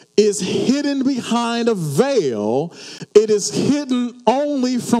preachers, is hidden behind a veil, it is hidden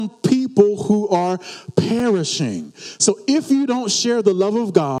only from people who are perishing. So if you don't share the love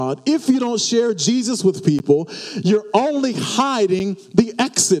of God, if you don't share Jesus with people, you're only hiding the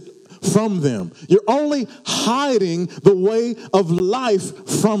exit from them. You're only hiding the way of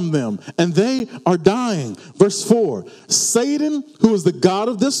life from them, and they are dying. Verse 4, Satan, who is the god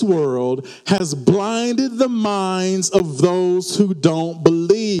of this world, has blinded the minds of those who don't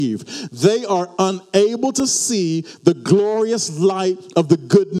believe. They are unable to see the glorious light of the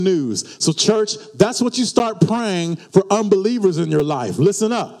good news. So church, that's what you start praying for unbelievers in your life.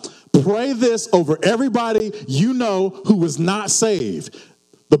 Listen up. Pray this over everybody you know who is not saved.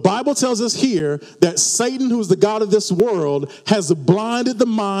 The Bible tells us here that Satan, who is the god of this world, has blinded the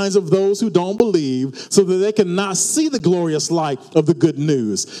minds of those who don't believe so that they cannot see the glorious light of the good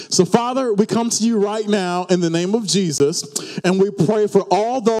news. So, Father, we come to you right now in the name of Jesus, and we pray for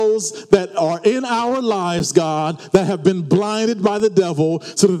all those that are in our lives, God, that have been blinded by the devil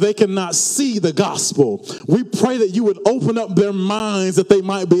so that they cannot see the gospel. We pray that you would open up their minds that they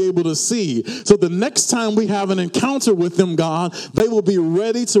might be able to see. So the next time we have an encounter with them, God, they will be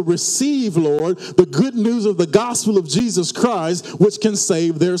ready to receive, Lord, the good news of the gospel of Jesus Christ, which can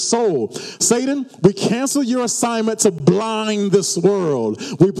save their soul. Satan, we cancel your assignment to blind this world.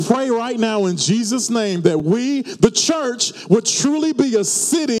 We pray right now in Jesus' name that we, the church, would truly be a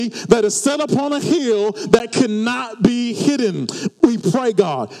city that is set upon a hill that cannot be hidden. We pray,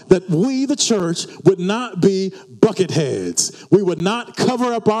 God, that we, the church, would not be bucket heads. We would not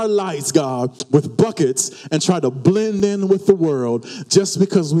cover up our lights, God, with buckets and try to blend in with the world just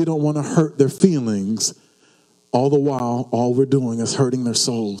because we don't want to hurt their feelings. All the while, all we're doing is hurting their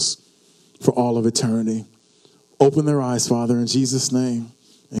souls for all of eternity. Open their eyes, Father, in Jesus' name.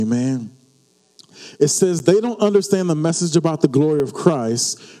 Amen. It says they don't understand the message about the glory of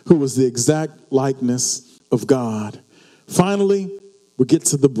Christ, who was the exact likeness of God. Finally, we get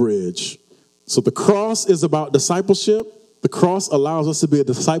to the bridge. So the cross is about discipleship. The cross allows us to be a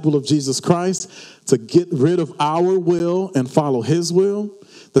disciple of Jesus Christ, to get rid of our will and follow his will.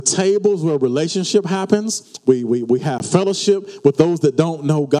 The table is where relationship happens. We have fellowship with those that don't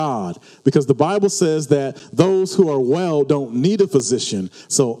know God, because the Bible says that those who are well don't need a physician.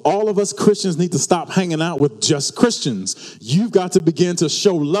 So all of us Christians need to stop hanging out with just Christians. You've got to begin to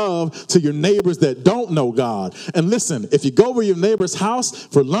show love to your neighbors that don't know God. And listen, if you go over your neighbor's house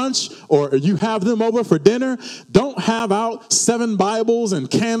for lunch or you have them over for dinner, don't have out 7 Bibles and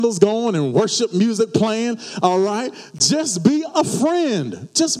candles going and worship music playing, all right? Just be a friend.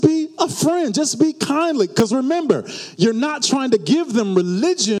 Just be a friend. Just be kindly. Because remember, you're not trying to give them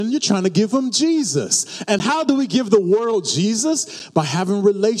religion. You're trying to give them Jesus. And how do we give the world Jesus? By having a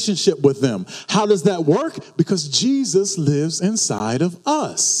relationship with them. How does that work? Because Jesus lives inside of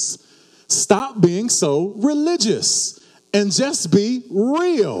us. Stop being so religious and just be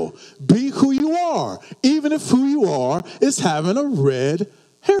real. Be who you are, even if who you are is having a red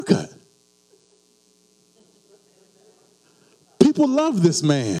haircut. People love this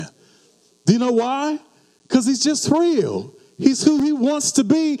man. Do you know why? Because he's just real. He's who he wants to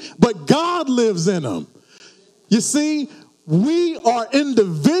be, but God lives in him. You see, we are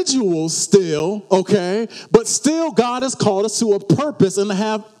individuals still, okay? But still God has called us to a purpose and to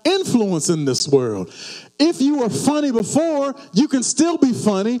have influence in this world. If you were funny before, you can still be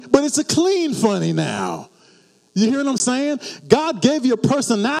funny, but it's a clean funny now. You hear what I'm saying? God gave you a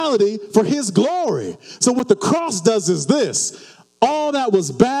personality for his glory. So what the cross does is this. All that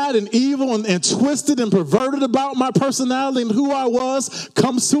was bad and evil and twisted and perverted about my personality and who I was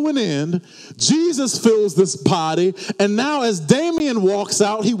comes to an end. Jesus fills this body. And now as Damien walks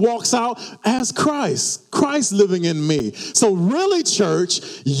out, he walks out as Christ. Christ living in me. So really, church,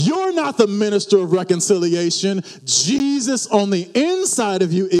 you're not the minister of reconciliation. Jesus on the inside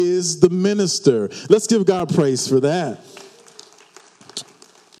of you is the minister. Let's give God praise for that.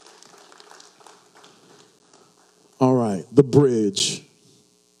 All right, the bridge.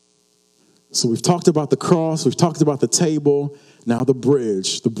 So we've talked about the cross, we've talked about the table, now the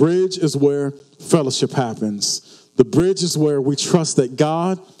bridge. The bridge is where fellowship happens. The bridge is where we trust that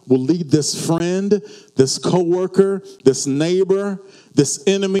God will lead this friend, this coworker, this neighbor, this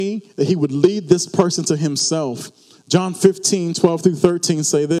enemy, that he would lead this person to himself. John 15, 12 through 13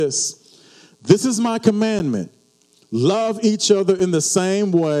 say this. This is my commandment. Love each other in the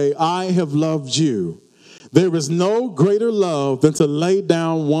same way I have loved you. There is no greater love than to lay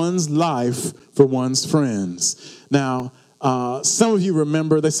down one's life for one's friends. Now, some of you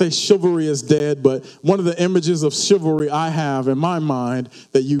remember, they say chivalry is dead, but one of the images of chivalry I have in my mind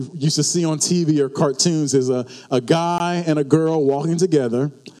that you used to see on TV or cartoons is a guy and a girl walking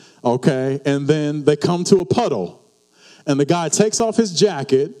together, okay, and then they come to a puddle, and the guy takes off his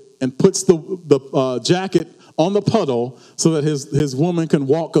jacket and puts the jacket on the puddle so that his woman can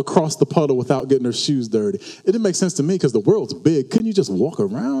walk across the puddle without getting her shoes dirty. It didn't make sense to me because the world's big. Couldn't you just walk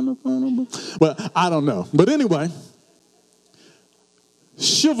around? Well, I don't know. But anyway,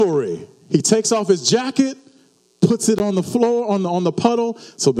 chivalry. He takes off his jacket, puts it on the floor, on the puddle,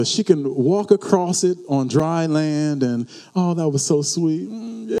 so that she can walk across it on dry land. And, oh, that was so sweet.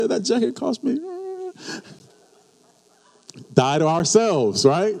 Yeah, that jacket cost me. Die to ourselves,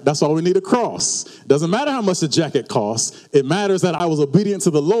 right? That's why we need a cross. It doesn't matter how much the jacket costs. It matters that I was obedient to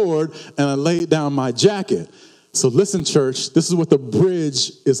the Lord and I laid down my jacket. So listen, church, this is what the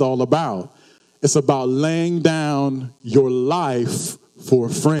bridge is all about. It's about laying down your life for a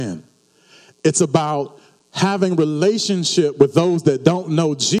friend. It's about having relationship with those that don't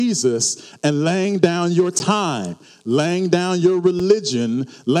know Jesus and laying down your time, laying down your religion,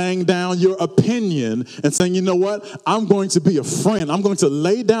 laying down your opinion and saying, you know what, I'm going to be a friend. I'm going to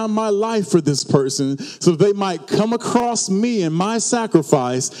lay down my life for this person so they might come across me and my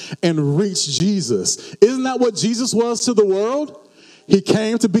sacrifice and reach Jesus. Isn't that what Jesus was to the world? He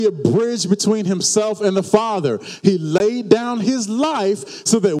came to be a bridge between himself and the Father. He laid down his life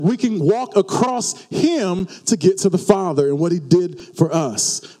so that we can walk across him to get to the Father and what he did for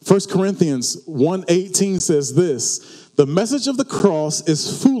us. 1 Corinthians 1:18 says this, the message of the cross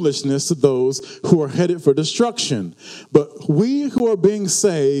is foolishness to those who are headed for destruction. But we who are being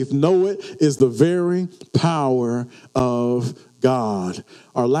saved know it is the very power of God.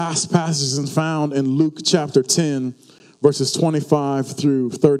 Our last passage is found in Luke chapter 10, verses 25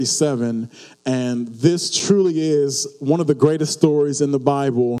 through 37, and this truly is one of the greatest stories in the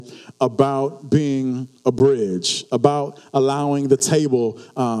Bible about being a bridge, about allowing the table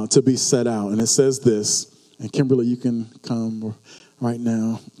to be set out. And it says this, and Kimberly, you can come right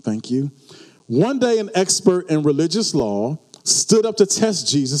now. Thank you. One day, an expert in religious law stood up to test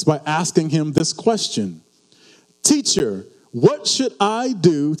Jesus by asking him this question, "Teacher, what should I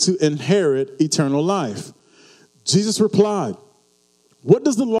do to inherit eternal life?" Jesus replied, "What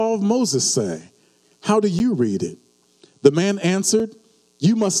does the law of Moses say? How do you read it?" The man answered,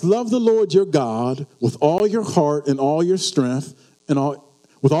 "You must love the Lord your God with all your heart and all your strength,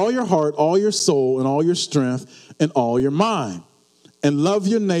 with all your heart, all your soul, and all your strength, and all your mind, and love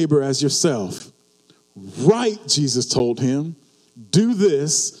your neighbor as yourself." "Right," Jesus told him, "do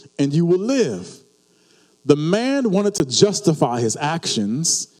this and you will live." The man wanted to justify his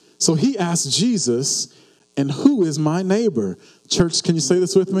actions, so he asked Jesus, "And who is my neighbor?" Church, can you say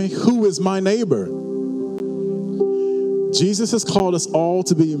this with me? Who is my neighbor? Jesus has called us all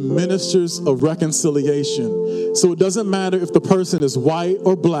to be ministers of reconciliation. So it doesn't matter if the person is white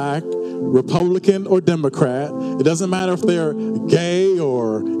or black, Republican or Democrat. It doesn't matter if they're gay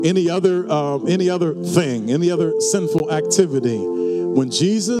or any other thing, any other sinful activity. When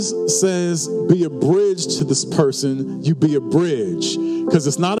Jesus says, be a bridge to this person, you be a bridge. Because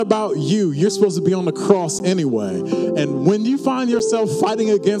it's not about you. You're supposed to be on the cross anyway. And when you find yourself fighting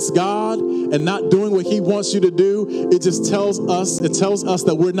against God and not doing what he wants you to do, it tells us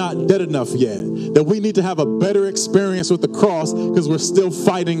that we're not dead enough yet. That we need to have a better experience with the cross because we're still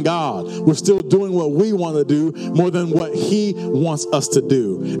fighting God. We're still doing what we want to do more than what he wants us to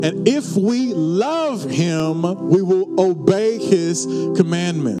do. And if we love him, we will obey his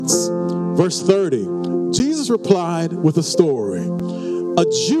commandments. Verse 30, Jesus replied with a story. A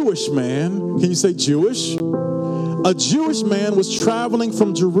Jewish man, can you say Jewish? A Jewish man was traveling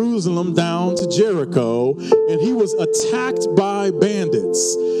from Jerusalem down to Jericho, and he was attacked by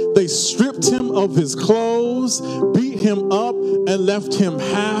bandits. They stripped him of his clothes, beat him up, and left him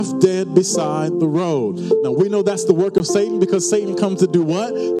half dead beside the road. Now, we know that's the work of Satan because Satan comes to do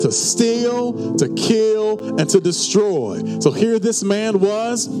what? To steal, to kill, and to destroy. So here this man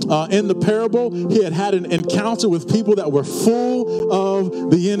was in the parable. He had an encounter with people that were full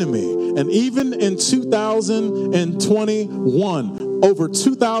of the enemy. And even in 2021, over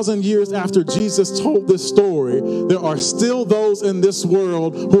 2,000 years after Jesus told this story, there are still those in this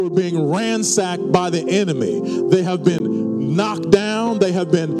world who are being ransacked by the enemy. They have been knocked down. They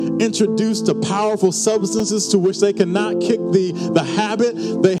have been introduced to powerful substances to which they cannot kick the habit.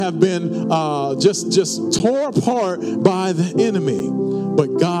 They have been just tore apart by the enemy.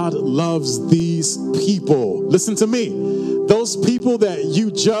 But God loves these people. Listen to me. Those people that you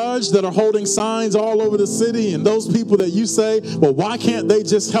judge that are holding signs all over the city, and those people that you say, well, why can't they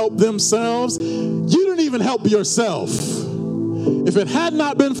just help themselves? You didn't even help yourself. If it had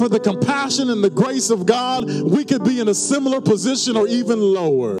not been for the compassion and the grace of God, we could be in a similar position or even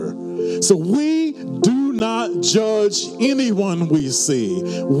lower. So we do not judge anyone we see.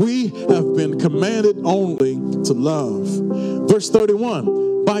 We have been commanded only to love. Verse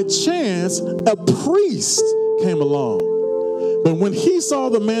 31, by chance, a priest came along. But when he saw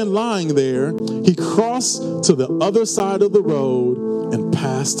the man lying there, he crossed to the other side of the road and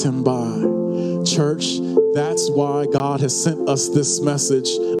passed him by. Church, that's why God has sent us this message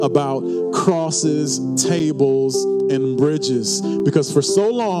about crosses, tables, and bridges. Because for so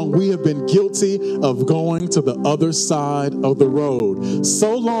long, we have been guilty of going to the other side of the road.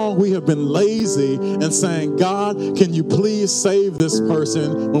 So long, we have been lazy and saying, God, can you please save this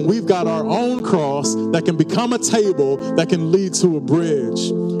person? When we've got our own cross that can become a table that can lead to a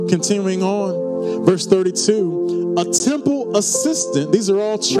bridge. Continuing on. Verse 32, a temple assistant, these are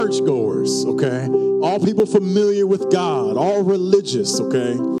all churchgoers, okay? All people familiar with God, all religious,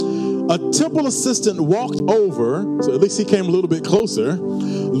 okay? A temple assistant walked over, so at least he came a little bit closer,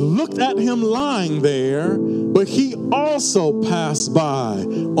 looked at him lying there, but he also passed by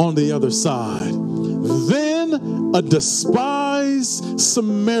on the other side. Then a despised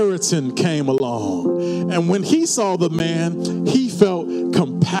Samaritan came along, and when he saw the man, he felt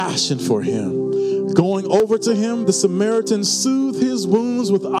compassion for him. Going over to him, the Samaritan soothed his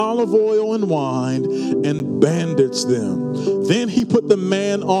wounds with olive oil and wine and bandaged them. Then he put the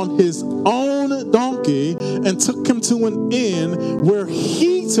man on his own donkey and took him to an inn where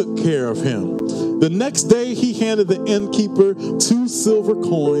he took care of him. The next day he handed the innkeeper 2 silver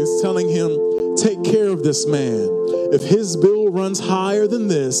coins, telling him, "Take care of this man. If his bill runs higher than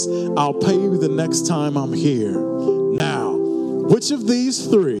this, I'll pay you the next time I'm here." Now, which of these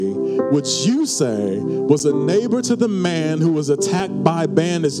 3 would you say was a neighbor to the man who was attacked by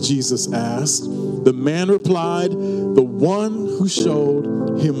bandits? Jesus asked. The man replied, "The one who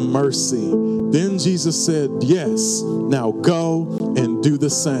showed him mercy." Then Jesus said, "Yes, now go and do the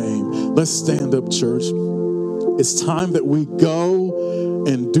same." Let's stand up, church. It's time that we go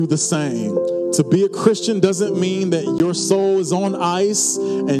and do the same. To be a Christian doesn't mean that your soul is on ice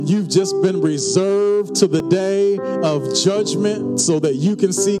and you've just been reserved to the day of judgment so that you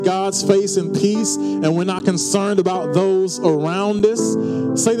can see God's face in peace and we're not concerned about those around us.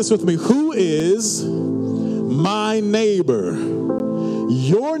 Say this with me. Who is my neighbor?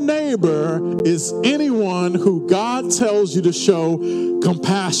 Your neighbor is anyone who God tells you to show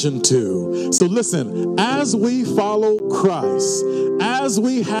compassion to. So listen, as we follow Christ, as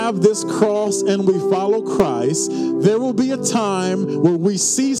we have this cross and we follow Christ, there will be a time where we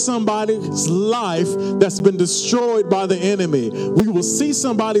see somebody's life that's been destroyed by the enemy. We will see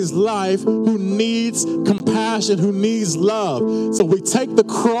somebody's life who needs compassion, who needs love. So we take the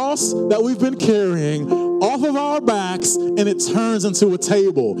cross that we've been carrying off of our backs and it turns into a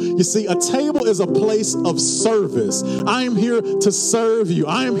table. You see, a table is a place of service. I am here to serve you.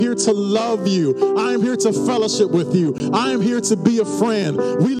 I am here to love you. I am here to fellowship with you. I am here to be a friend.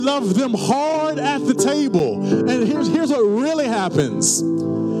 We love them hard at the table. And here's what really happens.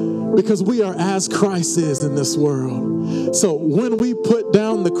 Because we are as Christ is in this world. So when we put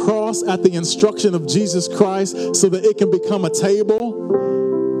down the cross at the instruction of Jesus Christ so that it can become a table,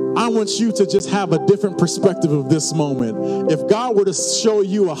 I want you to just have a different perspective of this moment. If God were to show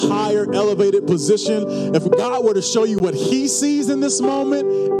you a higher elevated position, if God were to show you what he sees in this moment,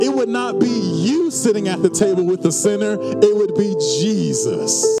 it would not be you sitting at the table with the sinner, it would be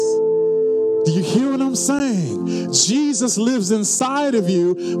Jesus. Do you hear what I'm saying? Jesus lives inside of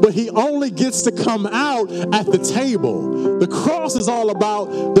you, but he only gets to come out at the table. The cross is all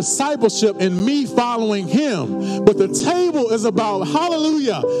about discipleship and me following him. But the table is about,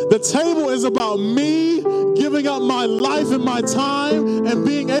 hallelujah, the table is about me giving up my life and my time and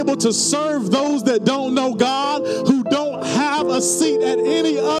being able to serve those that don't know God, who don't have a seat at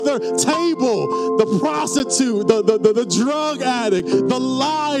any other table. The prostitute, the drug addict, the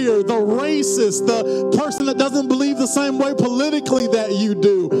liar, the racist, the person that doesn't believe the same way politically that you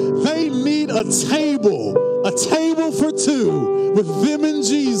do. They need a table for 2 with them and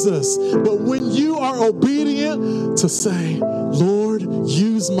Jesus. But when you are obedient to say, "Lord,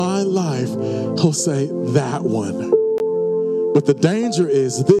 use my life," he'll say, "That one." But the danger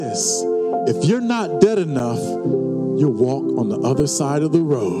is this: if you're not dead enough, you'll walk on the other side of the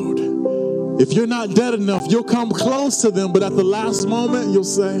road. If you're not dead enough, you'll come close to them, but at the last moment, you'll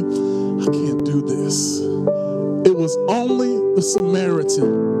say, "I can't do this." It was only the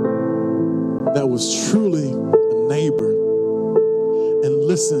Samaritan that was truly a neighbor. And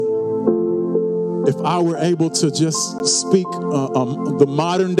listen, if I were able to just speak the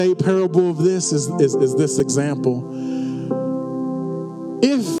modern day parable of this is this example.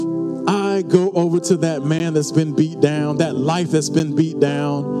 If I go over to that man that's been beat down, that life that's been beat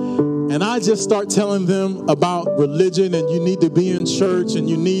down, and I just start telling them about religion and you need to be in church and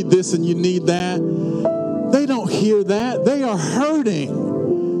you need this and you need that, they don't hear that. They are hurting.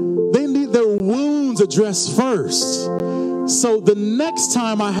 They need their wounds addressed first. So the next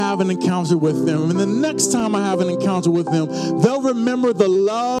time I have an encounter with them, and the next time I have an encounter with them, they'll remember the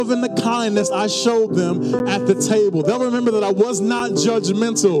love and the kindness I showed them at the table. They'll remember that I was not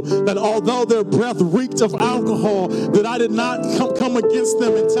judgmental, that although their breath reeked of alcohol, that I did not come against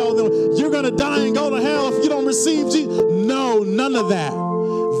them and tell them, "You're going to die and go to hell if you don't receive Jesus." No, none of that.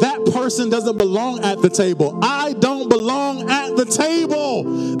 That person doesn't belong at the table. I don't belong at the table.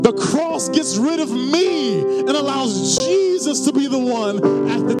 The cross gets rid of me and allows Jesus to be the one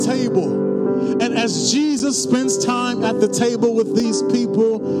at the table. And as Jesus spends time at the table with these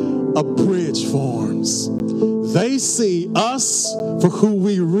people, a bridge forms. They see us for who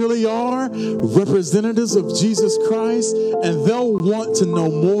we really are, representatives of Jesus Christ, and they'll want to know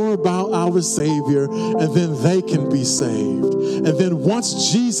more about our Savior, and then they can be saved. And then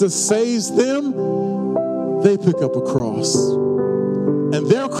once Jesus saves them, they pick up a cross. And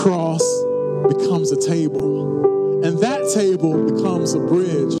their cross becomes a table. And that table becomes a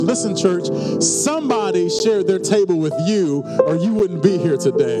bridge. Listen, church, somebody shared their table with you, or you wouldn't be here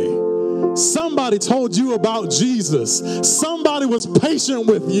today. Somebody told you about Jesus. Somebody was patient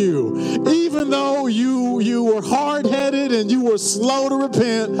with you. Even though you were hard-headed and you were slow to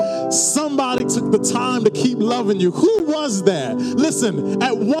repent, somebody took the time to keep loving you. Who was that? Listen,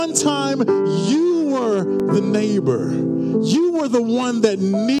 at one time, you were the neighbor. You were the one that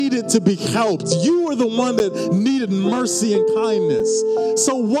needed to be helped. You were the one that needed mercy and kindness.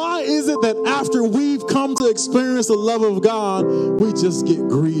 So why is it that after we've come to experience the love of God, we just get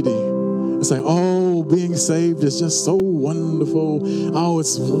greedy? It's like, oh, being saved is just so wonderful. Oh,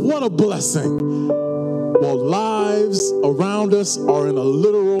 it's what a blessing. Well, lives around us are in a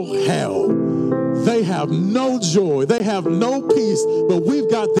literal hell. They have no joy. They have no peace. But we've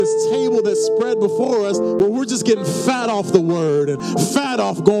got this table that's spread before us where we're just getting fat off the word and fat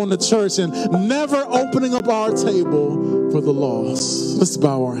off going to church and never opening up our table for the lost. Let's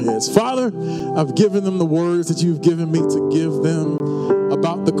bow our heads. Father, I've given them the words that you've given me to give them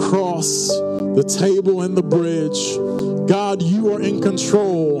about the cross, the table, and the bridge. God, you are in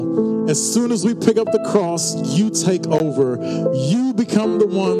control. As soon as we pick up the cross, you take over. You become the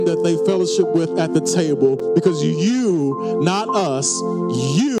one that they fellowship with at the table because you, not us,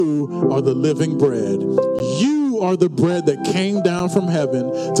 you are the living bread. You are the bread that came down from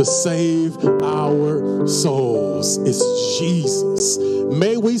heaven to save our souls. It's Jesus.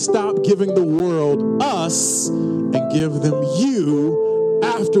 May we stop giving the world us and give them you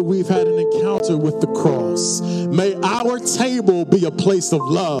after we've had an encounter with the cross. May our table be a place of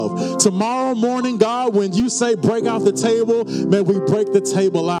love. Tomorrow morning, God, when you say break out the table, may we break the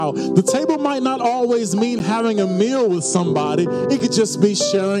table out. The table might not always mean having a meal with somebody. It could just be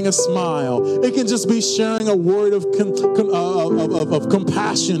sharing a smile. It can just be sharing a word of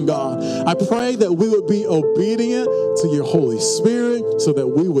compassion, God. I pray that we would be obedient to your Holy Spirit so that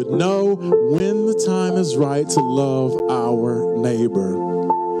we would know when the time is right to love our neighbor.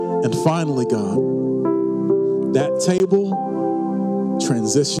 And finally, God, that table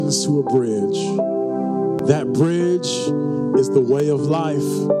transitions to a bridge. That bridge is the way of life,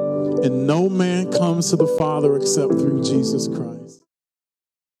 and no man comes to the Father except through Jesus Christ.